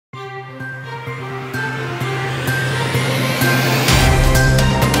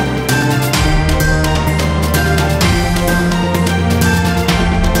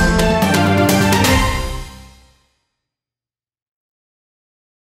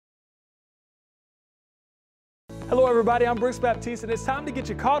Hello everybody, I'm Brooks Baptiste, and it's time to get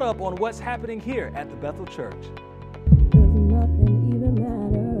you caught up on what's happening here at the Bethel Church.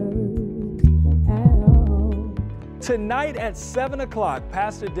 Tonight at 7 o'clock,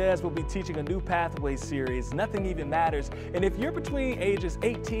 Pastor Des will be teaching a new Pathway series, Nothing Even Matters. And if you're between ages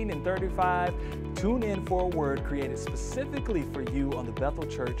 18 and 35, tune in for a word created specifically for you on the Bethel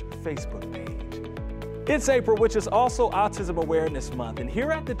Church Facebook page. It's April, which is also Autism Awareness Month, and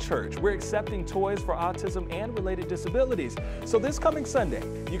here at the church, we're accepting toys for autism and related disabilities. So this coming Sunday,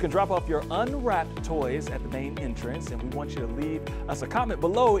 you can drop off your unwrapped toys at the main entrance, and we want you to leave us a comment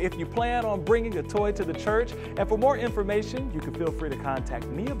below if you plan on bringing a toy to the church. And for more information, you can feel free to contact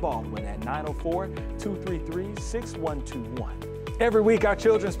Mia Baldwin at 904-233-6121. Every week, our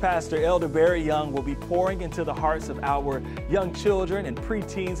children's pastor, Elder Barry Young, will be pouring into the hearts of our young children and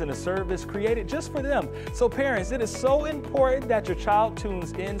preteens in a service created just for them. So parents, it is so important that your child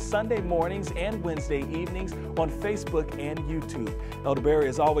tunes in Sunday mornings and Wednesday evenings on Facebook and YouTube. Elder Barry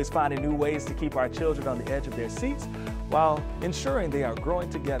is always finding new ways to keep our children on the edge of their seats while ensuring they are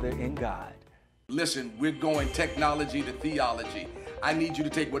growing together in God. Listen, we're going technology to theology. I need you to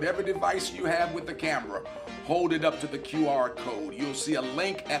take whatever device you have with the camera, hold it up to the QR code. You'll see a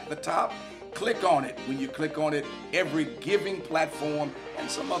link at the top. Click on it. When you click on it, every giving platform and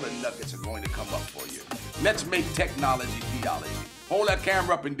some other nuggets are going to come up for you. Let's make technology theology. Hold that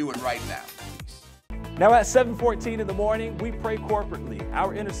camera up and do it right now. Now at 7:14 in the morning, we pray corporately.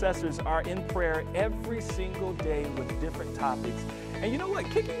 Our intercessors are in prayer every single day with different topics. And you know what?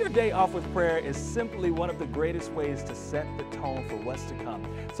 Kicking your day off with prayer is simply one of the greatest ways to set the tone for what's to come.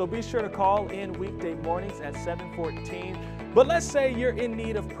 So be sure to call in weekday mornings at 7:14. But let's say you're in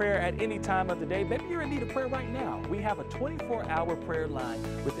need of prayer at any time of the day. Maybe you're in need of prayer right now. We have a 24-hour prayer line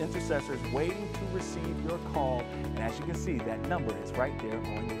with intercessors waiting to receive your call. And as you can see, that number is right there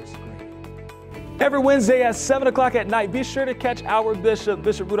on your screen. Every Wednesday at 7 o'clock at night, be sure to catch our Bishop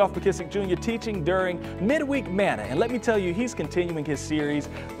Rudolph McKissick Jr. teaching during Midweek Manna. And let me tell you, he's continuing his series,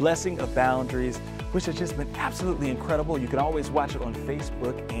 Blessing of Boundaries, which has just been absolutely incredible. You can always watch it on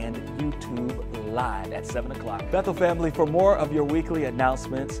Facebook and YouTube live at 7 o'clock. Bethel family, for more of your weekly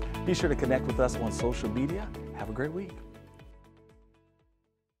announcements, be sure to connect with us on social media. Have a great week.